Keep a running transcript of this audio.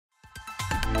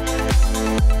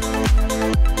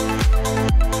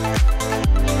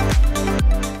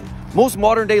Most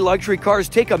modern day luxury cars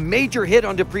take a major hit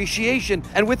on depreciation,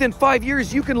 and within 5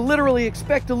 years, you can literally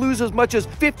expect to lose as much as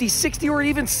 50, 60, or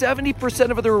even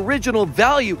 70% of their original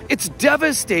value. It's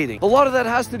devastating. A lot of that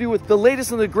has to do with the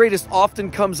latest and the greatest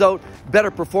often comes out,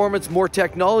 better performance, more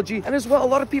technology, and as well, a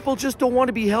lot of people just don't want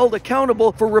to be held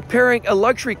accountable for repairing a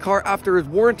luxury car after its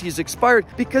warranty is expired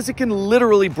because it can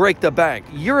literally break the bank.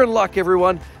 You're in luck,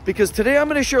 everyone, because today I'm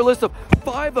going to share a list of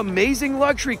 5 amazing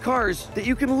luxury cars that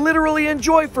you can literally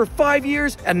enjoy for 5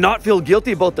 years and not feel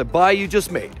guilty about the buy you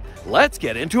just made. Let's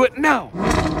get into it now.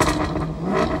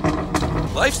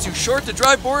 Life's too short to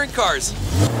drive boring cars.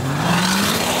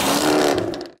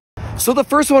 So the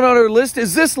first one on our list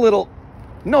is this little...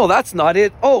 No, that's not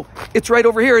it. Oh, it's right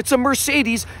over here. It's a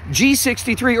Mercedes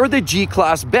G63 or the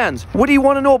G-Class Benz. What do you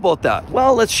want to know about that?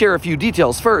 Well, let's share a few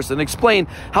details first and explain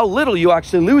how little you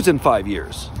actually lose in 5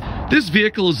 years. This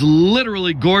vehicle is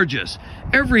literally gorgeous.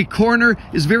 Every corner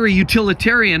is very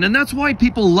utilitarian, and that's why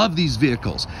people love these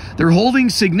vehicles. They're holding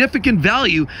significant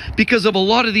value because of a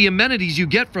lot of the amenities you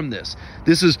get from this.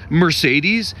 This is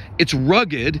Mercedes, it's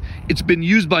rugged, it's been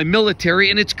used by military,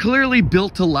 and it's clearly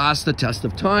built to last the test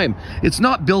of time. It's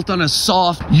not built on a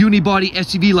soft unibody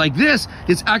SUV like this,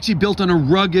 it's actually built on a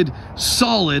rugged,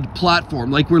 solid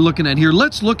platform like we're looking at here.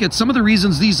 Let's look at some of the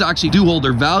reasons these actually do hold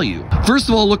their value. First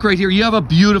of all, look right here, you have a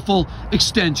beautiful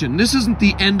extension. This isn't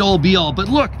the end-all be-all, but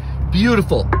look,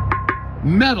 beautiful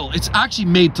metal. It's actually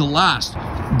made to last.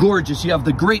 Gorgeous. You have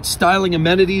the great styling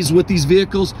amenities with these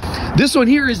vehicles. This one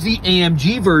here is the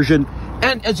AMG version,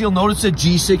 and as you'll notice, a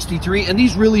G63, and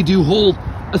these really do hold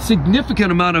a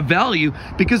significant amount of value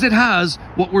because it has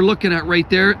what we're looking at right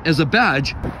there as a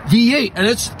badge, V8, and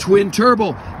it's twin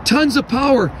turbo. Tons of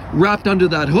power wrapped under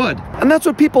that hood. And that's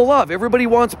what people love. Everybody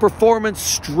wants performance,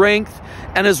 strength,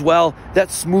 and as well, that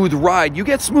smooth ride. You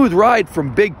get smooth ride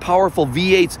from big, powerful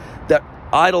V8s that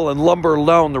idle and lumber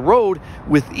down the road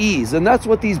with ease. And that's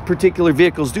what these particular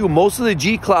vehicles do. Most of the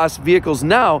G-Class vehicles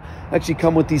now actually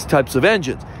come with these types of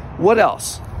engines. What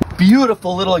else?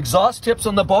 Beautiful little exhaust tips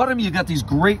on the bottom. You got these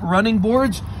great running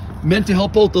boards meant to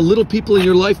help out the little people in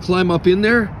your life climb up in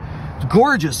there.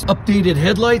 Gorgeous updated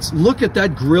headlights. Look at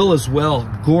that grille as well.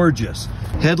 Gorgeous.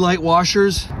 Headlight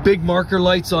washers, big marker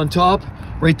lights on top.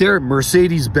 Right there,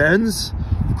 Mercedes-Benz.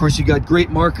 Of course, you got great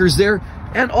markers there.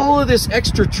 And all of this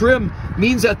extra trim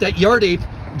means that that yard ape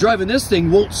driving this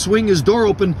thing won't swing his door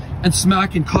open and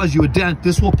smack and cause you a dent.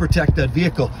 This will protect that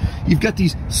vehicle. You've got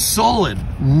these solid,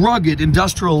 rugged,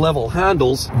 industrial level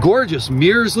handles. Gorgeous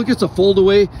mirrors. Look, it's a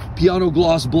fold-away piano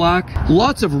gloss black.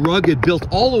 Lots of rugged built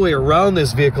all the way around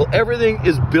this vehicle. Everything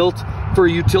is built for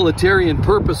utilitarian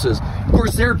purposes. Of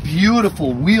course, they're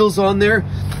beautiful wheels on there.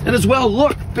 And as well,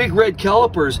 look, big red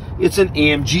calipers. It's an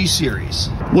AMG series.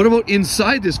 What about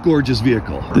inside this gorgeous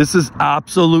vehicle? This is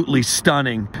absolutely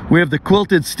stunning. We have the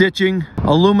quilted stitching,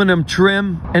 aluminum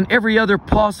trim, and every other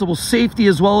possible safety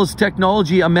as well as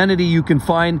technology amenity you can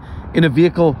find in a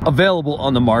vehicle available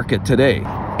on the market today.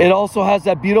 It also has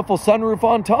that beautiful sunroof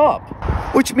on top,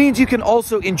 which means you can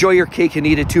also enjoy your cake and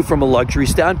eat it too from a luxury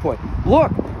standpoint.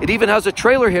 Look, it even has a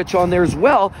trailer hitch on there as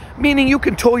well, meaning you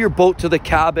can tow your boat to the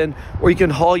cabin or you can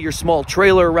haul your small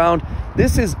trailer around.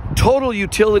 This is total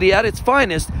utility at its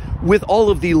finest with all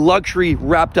of the luxury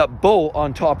wrapped up bow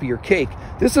on top of your cake.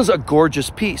 This is a gorgeous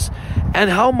piece.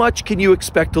 And how much can you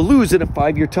expect to lose in a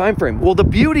 5-year time frame? Well, the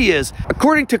beauty is,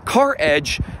 according to Car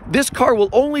Edge, this car will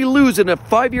only lose in a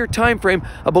 5-year time frame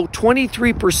about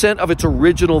 23% of its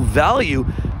original value,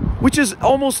 which is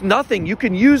almost nothing. You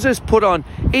can use this, put on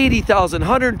 80,000,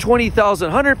 120,000,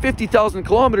 150,000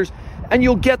 kilometers, and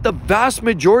you'll get the vast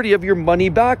majority of your money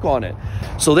back on it.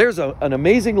 So there's an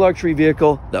amazing luxury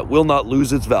vehicle that will not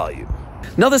lose its value.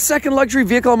 Now, the second luxury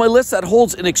vehicle on my list that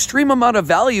holds an extreme amount of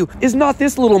value is not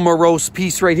this little morose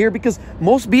piece right here, because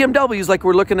most BMWs, like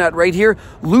we're looking at right here,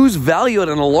 lose value at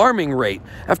an alarming rate.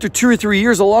 After 2 or 3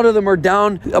 years, a lot of them are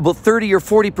down about 30 or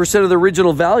 40% of the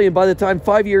original value. And by the time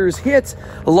 5 years hits,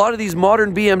 a lot of these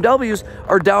modern BMWs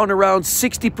are down around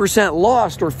 60%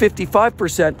 lost or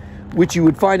 55%, which you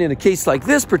would find in a case like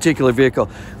this particular vehicle.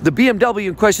 The BMW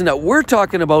in question that we're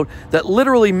talking about that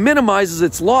literally minimizes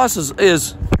its losses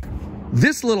is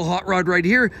this little hot rod right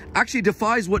here. Actually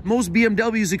defies what most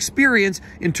BMWs experience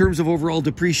in terms of overall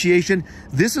depreciation.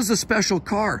 This is a special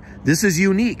car. This is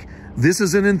unique. this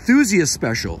is an enthusiast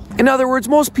special. In other words,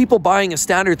 most people buying a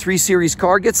standard 3 Series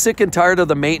car get sick and tired of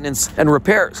the maintenance and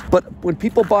repairs. But when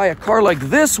people buy a car like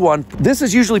this one, this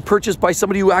is usually purchased by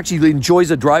somebody who actually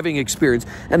enjoys a driving experience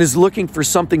and is looking for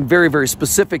something very, very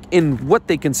specific in what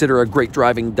they consider a great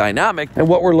driving dynamic. And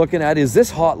what we're looking at is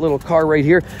this hot little car right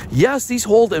here. Yes, these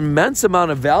hold immense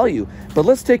amount of value, but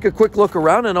let's take a quick look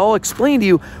around and I'll explain to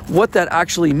you what that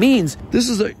actually means. This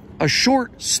is a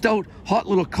short, stout, hot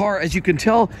little car. As you can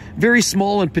tell, very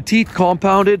small and petite,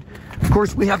 compounded. Of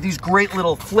course, we have these great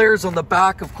little flares on the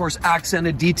back, of course,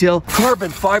 accented detail.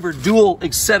 Carbon fiber dual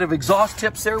set of exhaust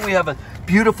tips there. We have a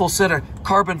beautiful set of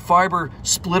carbon fiber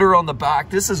splitter on the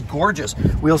back. This is gorgeous.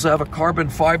 We also have a carbon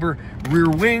fiber rear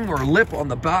wing or lip on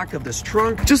the back of this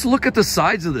trunk. Just look at the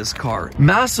sides of this car.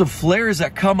 Massive flares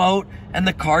that come out, and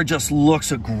the car just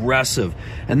looks aggressive.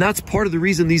 And that's part of the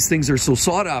reason these things are so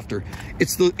sought after.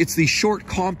 It's the short,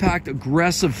 compact,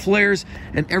 aggressive flares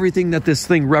and everything that this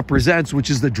thing represents, which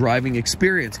is the driving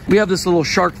experience. We have this little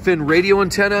shark fin radio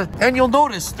antenna, and you'll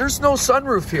notice there's no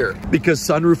sunroof here because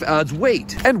sunroof adds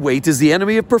weight. And weight is the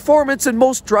enemy of performance, and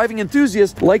most driving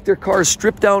enthusiasts like their cars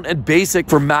stripped down and basic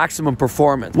for maximum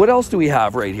performance. What else do we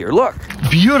have right here? Look,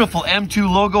 beautiful M2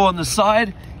 logo on the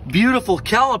side. Beautiful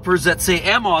calipers that say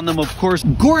M on them, of course.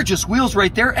 Gorgeous wheels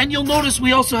right there. And you'll notice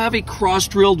we also have a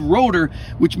cross-drilled rotor,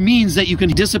 which means that you can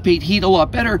dissipate heat a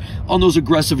lot better on those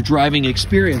aggressive driving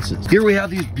experiences. Here we have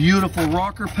these beautiful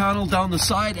rocker panel down the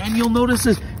side, and you'll notice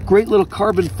this great little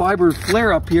carbon fiber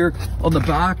flare up here on the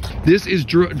back. This is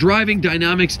driving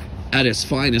dynamics at its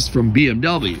finest from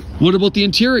BMW. What about the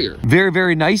interior? Very,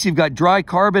 very nice. You've got dry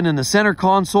carbon in the center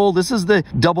console. This is the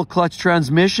double clutch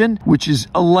transmission, which is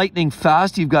a lightning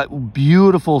fast. You've got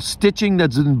beautiful stitching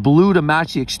that's in blue to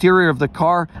match the exterior of the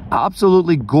car.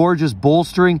 Absolutely gorgeous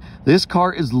bolstering. This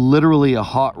car is literally a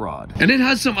hot rod. And it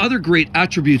has some other great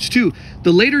attributes too.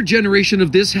 The later generation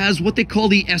of this has what they call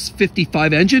the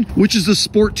S55 engine, which is the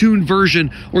sport tuned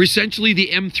version, or essentially the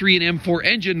M3 and M4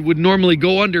 engine would normally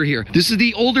go under here. This is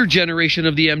the older generation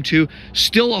of the M2,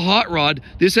 still a hot rod.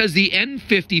 This has the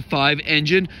N55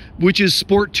 engine, which is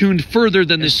sport tuned further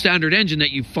than the standard engine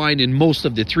that you find in most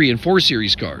of the 3 and 4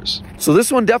 Series cars. So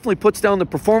this one definitely puts down the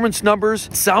performance numbers.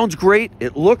 It sounds great,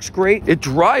 it looks great, it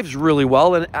drives really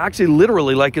well, and actually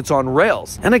literally like it's on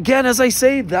rails. And again, as I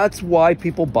say, that's why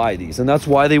people buy these, and that's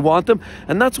why they want them,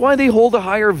 and that's why they hold a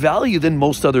higher value than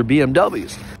most other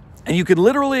BMWs. And you can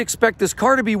literally expect this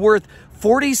car to be worth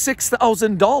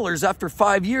 $46,000 after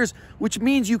 5 years, which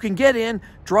means you can get in,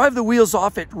 drive the wheels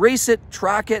off it, race it,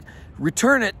 track it,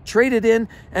 return it, trade it in,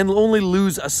 and only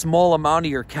lose a small amount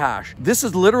of your cash. This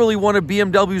is literally one of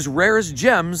BMW's rarest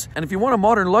gems, and if you want a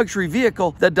modern luxury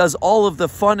vehicle that does all of the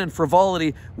fun and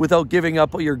frivolity without giving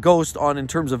up your ghost on in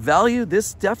terms of value,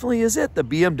 this definitely is it, the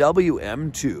BMW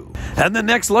M2. And the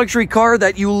next luxury car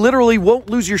that you literally won't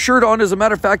lose your shirt on, as a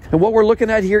matter of fact, and what we're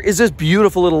looking at here is this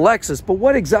beautiful little Lexus. But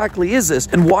what exactly is this,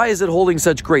 and why is it holding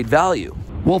such great value?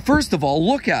 Well, first of all,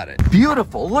 look at it.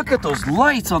 Beautiful. Look at those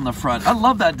lights on the front. I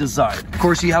love that design. Of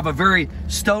course, you have a very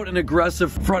stout and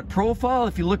aggressive front profile.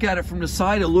 If you look at it from the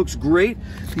side, it looks great.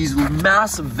 These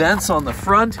massive vents on the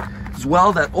front as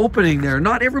well, that opening there.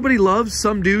 Not everybody loves,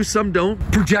 some do, some don't.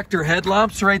 Projector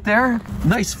headlamps right there.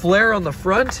 Nice flare on the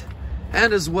front.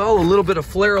 And as well, a little bit of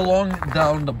flare along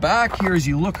down the back here as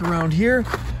you look around here.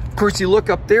 Of course, you look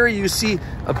up there, you see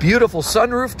a beautiful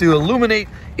sunroof to illuminate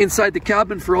inside the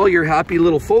cabin for all your happy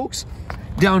little folks.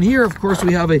 Down here, of course,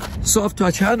 we have a soft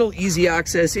touch handle, easy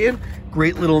access in.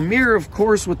 Great little mirror, of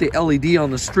course, with the LED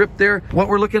on the strip there. What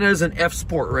we're looking at is an F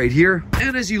Sport right here.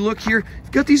 And as you look here,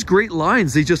 you've got these great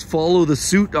lines. They just follow the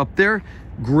suit up there.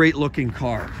 Great looking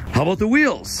car. How about the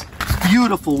wheels?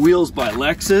 Beautiful wheels by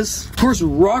Lexus. Of course,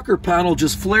 rocker panel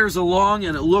just flares along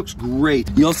and it looks great.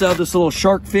 You also have this little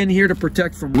shark fin here to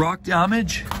protect from rock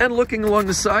damage. And looking along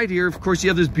the side here, of course, you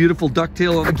have this beautiful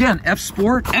ducktail. Again, F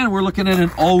Sport, and we're looking at an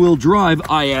all-wheel drive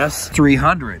IS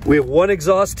 300. We have one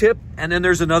exhaust tip, and then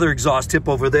there's another exhaust tip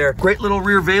over there. Great little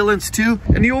rear valence too.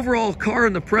 And the overall car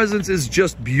and the presence is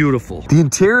just beautiful. The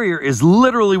interior is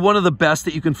literally one of the best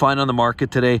that you can find on the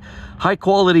market today. High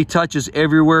quality touches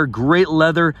everywhere, great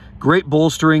leather, great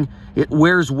bolstering. It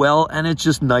wears well, and it's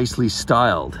just nicely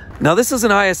styled. Now, this is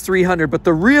an IS 300, but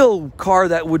the real car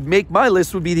that would make my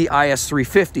list would be the IS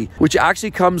 350, which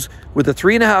actually comes with a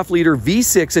 3.5-liter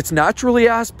V6. It's naturally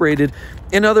aspirated.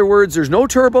 In other words, there's no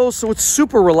turbo, so it's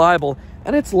super reliable,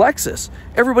 and it's Lexus.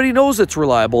 Everybody knows it's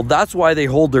reliable. That's why they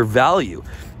hold their value.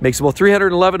 Makes about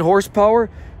 311 horsepower.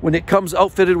 When it comes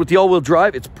outfitted with the all-wheel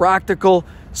drive, it's practical,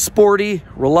 sporty,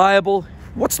 reliable.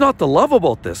 What's not to love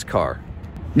about this car?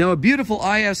 Now, a beautiful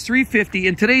IS 350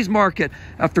 in today's market,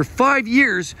 after 5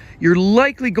 years, you're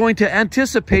likely going to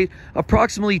anticipate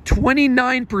approximately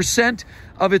 29%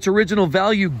 of its original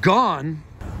value gone,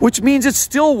 which means it's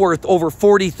still worth over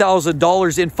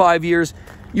 $40,000 in 5 years.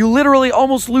 You literally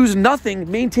almost lose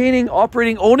nothing maintaining,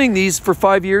 operating, owning these for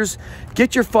 5 years.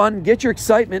 Get your fun, get your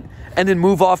excitement, and then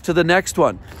move off to the next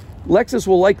one. Lexus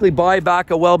will likely buy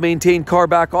back a well-maintained car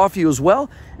back off you as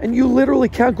well, and you literally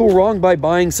can't go wrong by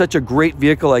buying such a great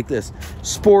vehicle like this.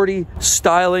 Sporty,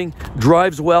 styling,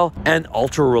 drives well, and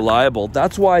ultra reliable.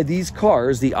 That's why these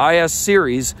cars, the IS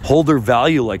series, hold their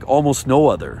value like almost no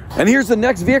other. And here's the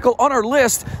next vehicle on our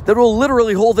list that will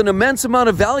literally hold an immense amount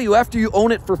of value after you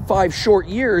own it for 5 short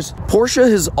years. Porsche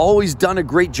has always done a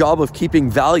great job of keeping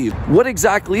value. What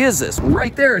exactly is this?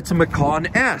 Right there, it's a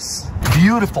Macan S.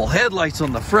 Beautiful headlights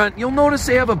on the front. You'll notice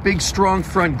they have a big, strong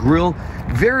front grille.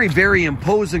 Very, very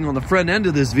imposing on the front end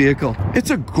of this vehicle.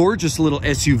 It's a gorgeous little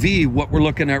SUV, what we're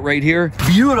looking at right here.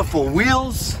 Beautiful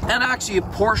wheels, and actually a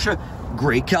Porsche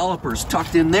gray calipers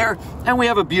tucked in there. And we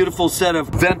have a beautiful set of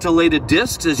ventilated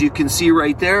discs, as you can see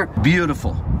right there.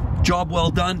 Beautiful. Job well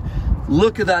done.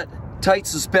 Look at that tight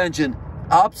suspension.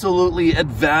 Absolutely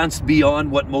advanced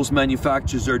beyond what most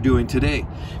manufacturers are doing today.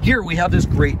 Here we have this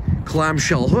great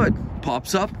clamshell hood.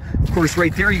 Pops up. Of course,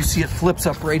 right there, you see it flips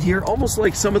up right here, almost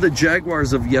like some of the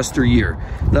Jaguars of yesteryear.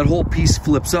 That whole piece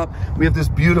flips up. We have this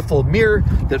beautiful mirror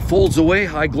that folds away,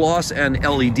 high gloss and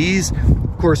LEDs.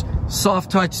 Of course,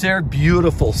 soft touch there,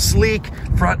 beautiful, sleek,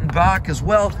 front and back as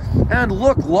well. And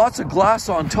look, lots of glass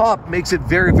on top, makes it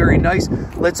very, very nice.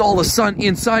 Lets all the sun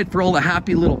inside for all the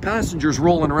happy little passengers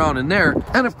rolling around in there.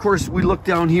 And of course, we look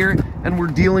down here and we're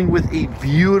dealing with a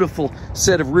beautiful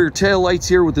set of rear tail lights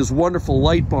here with this wonderful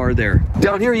light bar there.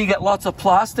 Down here, you get lots of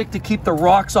plastic to keep the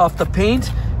rocks off the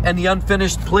paint and the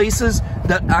unfinished places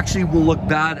that actually will look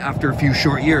bad after a few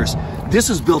short years. This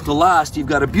is built to last. You've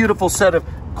got a beautiful set of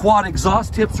quad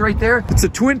exhaust tips right there. It's a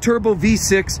twin turbo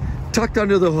V6 tucked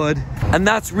under the hood, and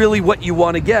that's really what you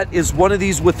want to get, is one of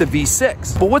these with the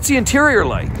V6. But what's the interior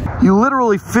like? You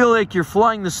literally feel like you're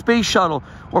flying the space shuttle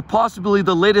or possibly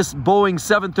the latest Boeing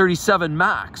 737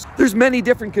 MAX. There's many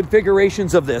different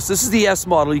configurations of this. This is the S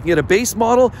model. You can get a base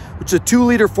model, which is a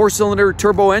 2-liter 4-cylinder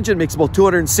turbo engine, makes about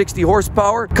 260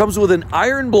 horsepower. Comes with an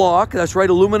iron block, that's right,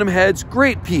 aluminum heads,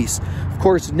 great piece. Of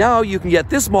course, now you can get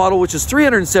this model, which is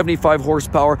 375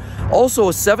 horsepower, also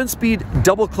a 7-speed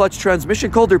double clutch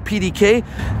transmission called their PDK.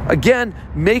 Again,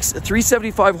 makes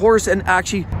 375 horse and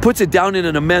actually puts it down in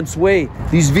an immense way.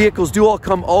 These vehicles do all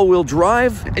come all-wheel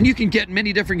drive, and you can get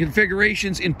many different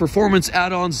configurations in performance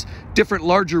add-ons, different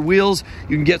larger wheels.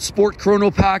 You can get Sport Chrono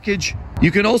package.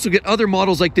 You can also get other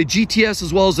models like the GTS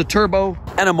as well as the Turbo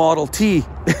and a Model T.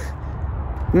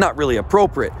 Not really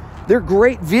appropriate. They're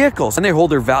great vehicles and they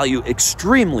hold their value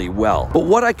extremely well. But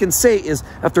what I can say is,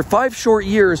 after 5 short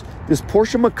years, this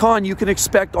Porsche Macan you can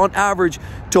expect on average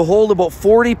to hold about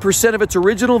 40% of its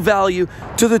original value,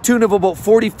 to the tune of about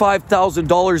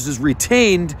 $45,000 is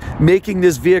retained, making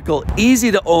this vehicle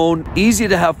easy to own, easy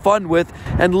to have fun with,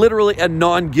 and literally a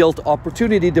non-guilt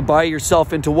opportunity to buy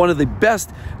yourself into one of the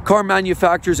best car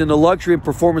manufacturers in the luxury and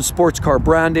performance sports car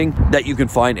branding that you can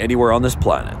find anywhere on this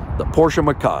planet, the Porsche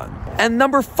Macan. And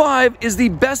number 5 is the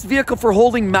best vehicle for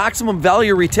holding maximum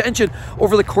value retention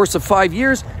over the course of 5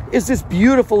 years, is this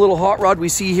beautiful little hot rod we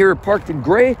see here parked in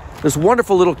gray, this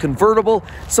wonderful little convertible.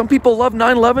 Some people love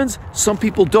 911s, some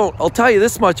people don't. I'll tell you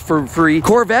this much for free: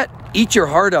 Corvette, eat your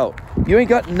heart out. You ain't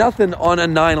got nothing on a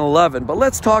 911, but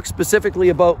let's talk specifically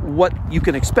about what you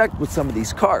can expect with some of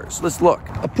these cars. Let's look.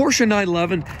 A Porsche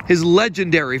 911 is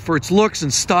legendary for its looks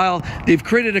and style. They've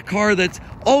created a car that's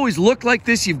always looked like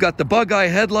this. You've got the bug-eye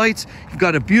headlights, you've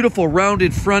got a beautiful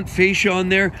rounded front fascia on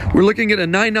there. We're looking at a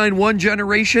 991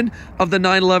 generation of the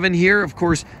 911 here. Of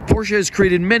course, Porsche has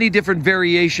created many different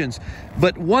variations,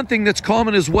 but one thing that's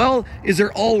common as well is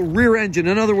they're all rear engine.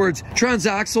 In other words,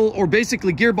 transaxle, or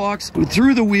basically gearbox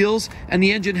through the wheels and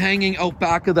the engine hanging out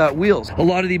back of that wheels. A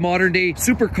lot of the modern day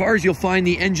supercars, you'll find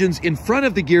the engines in front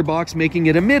of the gearbox, making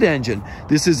it a mid-engine.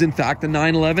 This is in fact, the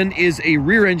 911 is a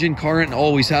rear engine car and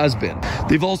always has been.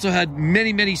 They've also had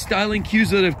many styling cues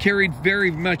that have carried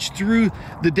very much through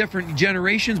the different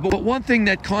generations, but one thing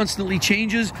that constantly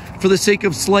changes for the sake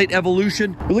of slight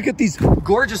evolution, look at these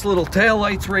gorgeous little tail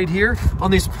lights right here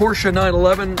on this Porsche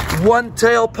 911. 1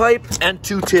 tailpipe and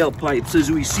 2 tailpipes,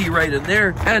 as we see right in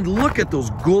there. And look at those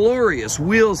glorious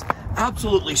wheels.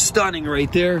 Absolutely stunning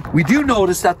right there. We do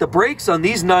notice that the brakes on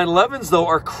these 911s though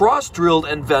are cross-drilled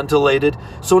and ventilated.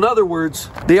 So in other words,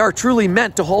 they are truly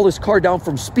meant to haul this car down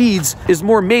from speeds, is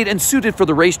more made and suited for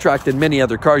the racetrack than many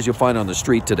other cars you'll find on the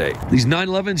street today. These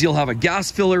 911s, you'll have a gas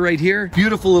filler right here.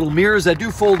 Beautiful little mirrors that do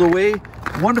fold away.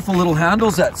 Wonderful little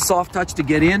handles that soft touch to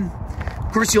get in.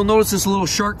 Of course, you'll notice this little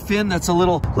shark fin that's a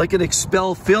little like an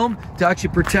expel film to actually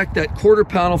protect that quarter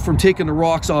panel from taking the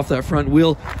rocks off that front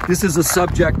wheel. This is a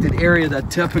subjected area that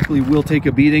typically will take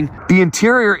a beating. The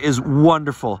interior is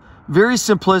wonderful. Very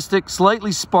simplistic,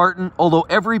 slightly Spartan, although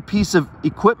every piece of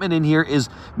equipment in here is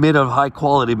made of high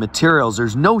quality materials.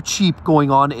 There's no cheap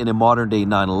going on in a modern day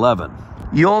 911.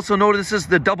 You also notice this is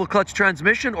the double clutch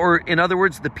transmission, or in other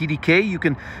words, the PDK. You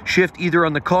can shift either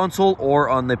on the console or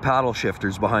on the paddle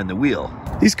shifters behind the wheel.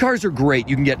 These cars are great.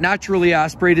 You can get naturally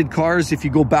aspirated cars if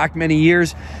you go back many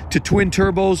years to twin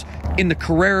turbos in the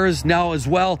Carreras now as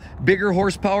well. Bigger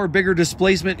horsepower, bigger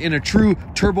displacement in a true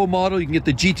turbo model. You can get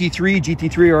the GT3,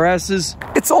 GT3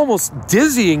 RSs. It's almost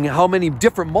dizzying how many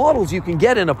different models you can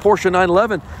get in a Porsche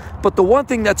 911. But the one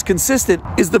thing that's consistent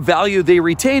is the value they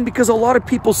retain, because a lot of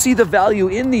people see the value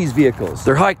in these vehicles.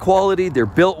 They're high quality, they're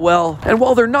built well, and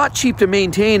while they're not cheap to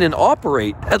maintain and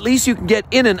operate, at least you can get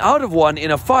in and out of one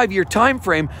in a 5-year time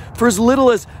frame for as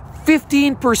little as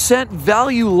 15%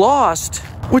 value lost,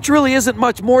 which really isn't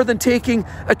much more than taking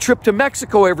a trip to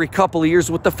Mexico every couple of years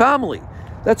with the family.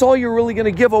 That's all you're really going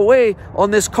to give away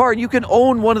on this car. And you can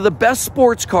own one of the best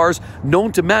sports cars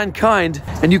known to mankind,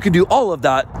 and you can do all of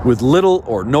that with little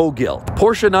or no guilt.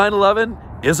 Porsche 911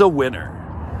 is a winner.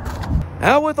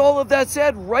 And with all of that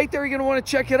said, right there, you're going to want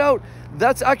to check it out.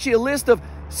 That's actually a list of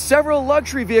several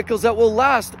luxury vehicles that will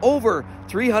last over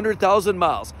 300,000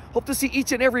 miles. Hope to see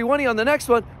each and every one of you on the next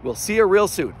one. We'll see you real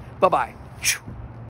soon. Bye-bye.